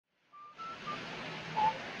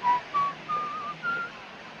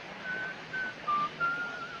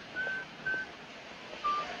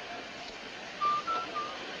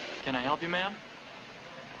Can I help you, ma'am?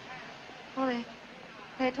 Well,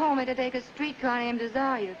 they told me to take a streetcar named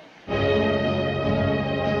Desire.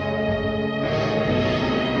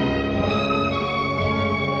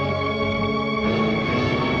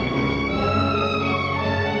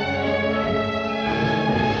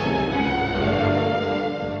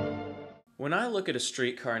 When I look at a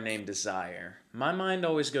streetcar named Desire, my mind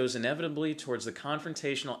always goes inevitably towards the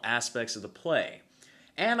confrontational aspects of the play,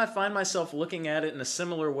 and I find myself looking at it in a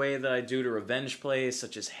similar way that I do to revenge plays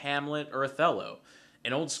such as Hamlet or Othello,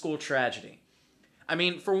 an old school tragedy. I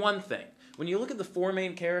mean, for one thing, when you look at the four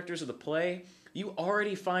main characters of the play, you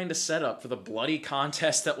already find a setup for the bloody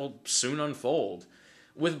contest that will soon unfold.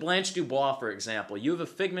 With Blanche Dubois, for example, you have a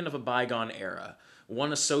figment of a bygone era,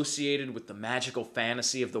 one associated with the magical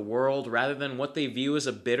fantasy of the world rather than what they view as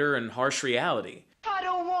a bitter and harsh reality. I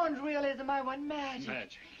don't want realism, I want magic.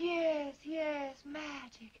 Magic. Yes,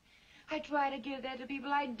 magic. I try to give that to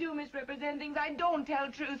people. I do misrepresent things. I don't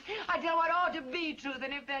tell truth. I tell what ought to be truth,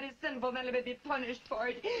 and if that is sinful, then let me be punished for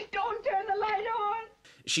it. Don't turn the light on.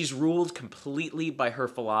 She's ruled completely by her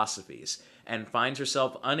philosophies, and finds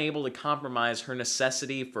herself unable to compromise her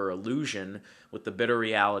necessity for illusion with the bitter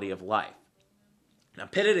reality of life. Now,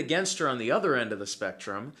 pitted against her on the other end of the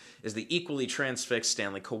spectrum is the equally transfixed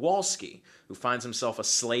Stanley Kowalski, who finds himself a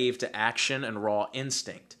slave to action and raw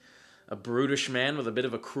instinct. A brutish man with a bit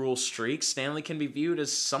of a cruel streak, Stanley can be viewed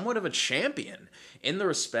as somewhat of a champion, in the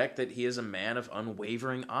respect that he is a man of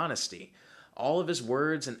unwavering honesty. All of his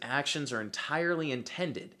words and actions are entirely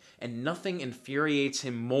intended, and nothing infuriates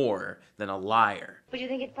him more than a liar. Would you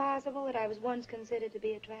think it possible that I was once considered to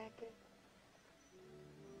be attractive?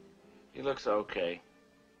 He looks okay.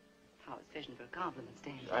 I was fishing for compliments,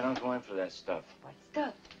 Stanley. I don't go in for that stuff. What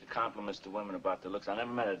stuff? The compliments to women about their looks. I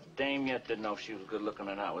never met a dame yet didn't know if she was good looking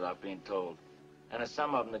or not without being told. And there's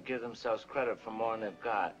some of them that give themselves credit for more than they've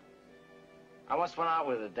got. I once went out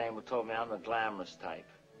with a dame who told me I'm the glamorous type.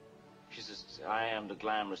 She says, I am the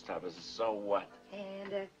glamorous type. I said, so what?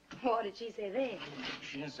 And what did she say then?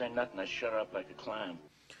 She didn't say nothing. I shut her up like a clam.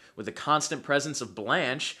 With the constant presence of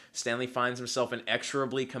Blanche, Stanley finds himself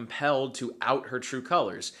inexorably compelled to out her true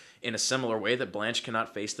colors, in a similar way that Blanche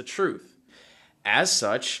cannot face the truth. As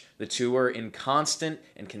such, the two are in constant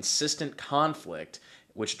and consistent conflict,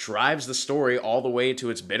 which drives the story all the way to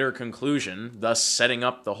its bitter conclusion, thus setting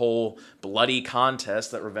up the whole bloody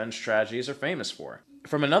contest that revenge tragedies are famous for.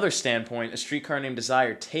 From another standpoint, A Streetcar Named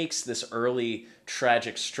Desire takes this early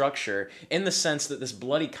tragic structure in the sense that this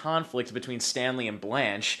bloody conflict between Stanley and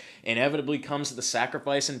Blanche inevitably comes at the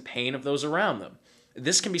sacrifice and pain of those around them.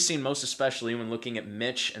 This can be seen most especially when looking at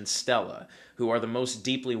Mitch and Stella, who are the most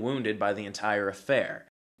deeply wounded by the entire affair.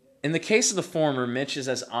 In the case of the former, Mitch is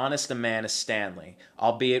as honest a man as Stanley,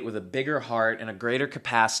 albeit with a bigger heart and a greater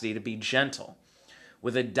capacity to be gentle.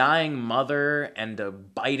 With a dying mother and a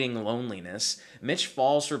biting loneliness, Mitch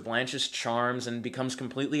falls for Blanche's charms and becomes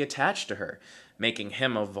completely attached to her, making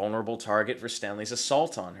him a vulnerable target for Stanley's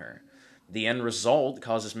assault on her. The end result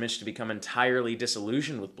causes Mitch to become entirely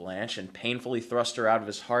disillusioned with Blanche and painfully thrust her out of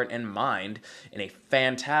his heart and mind in a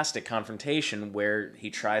fantastic confrontation where he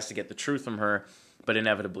tries to get the truth from her, but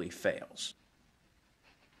inevitably fails.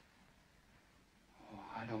 Oh,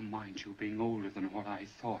 I don't mind you being older than what I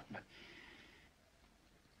thought,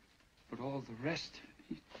 but all the rest...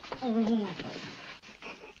 Why,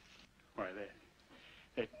 that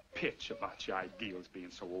pitch about your ideals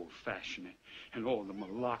being so old-fashioned and all the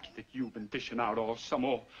malarkey that you've been dishing out all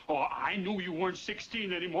summer. Oh, I knew you weren't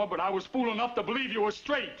 16 anymore, but I was fool enough to believe you were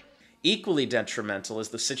straight. Equally detrimental is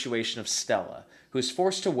the situation of Stella, who is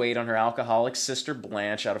forced to wait on her alcoholic sister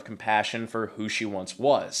Blanche out of compassion for who she once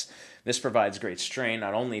was. This provides great strain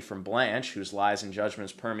not only from Blanche, whose lies and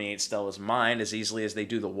judgments permeate Stella's mind as easily as they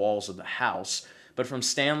do the walls of the house, but from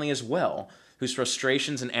Stanley as well, whose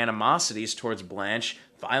frustrations and animosities towards Blanche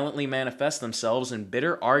violently manifest themselves in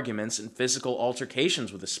bitter arguments and physical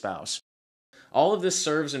altercations with his spouse. All of this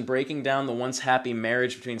serves in breaking down the once happy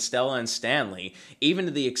marriage between Stella and Stanley, even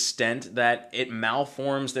to the extent that it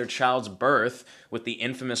malforms their child's birth with the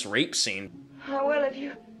infamous rape scene. How well have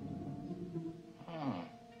you...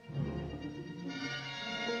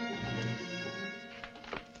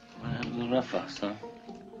 Have a little rough house, huh?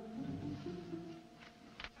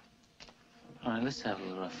 All right, let's have a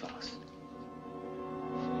little rough house.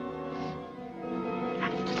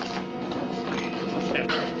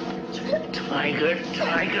 Tiger,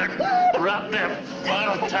 drop that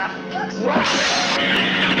bottle top.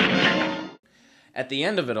 At the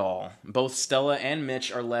end of it all, both Stella and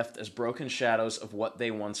Mitch are left as broken shadows of what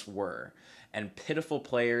they once were, and pitiful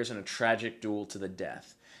players in a tragic duel to the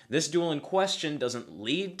death. This duel in question doesn't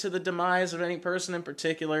lead to the demise of any person in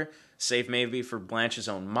particular, save maybe for Blanche's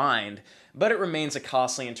own mind, but it remains a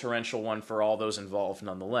costly and torrential one for all those involved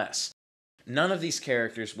nonetheless. None of these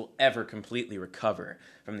characters will ever completely recover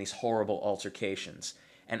from these horrible altercations,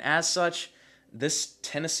 and as such, this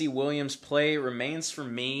Tennessee Williams play remains for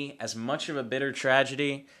me as much of a bitter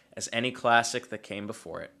tragedy as any classic that came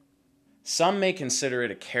before it. Some may consider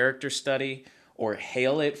it a character study or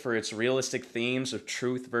hail it for its realistic themes of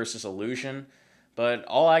truth versus illusion, but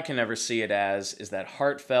all I can ever see it as is that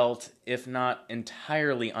heartfelt, if not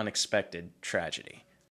entirely unexpected, tragedy.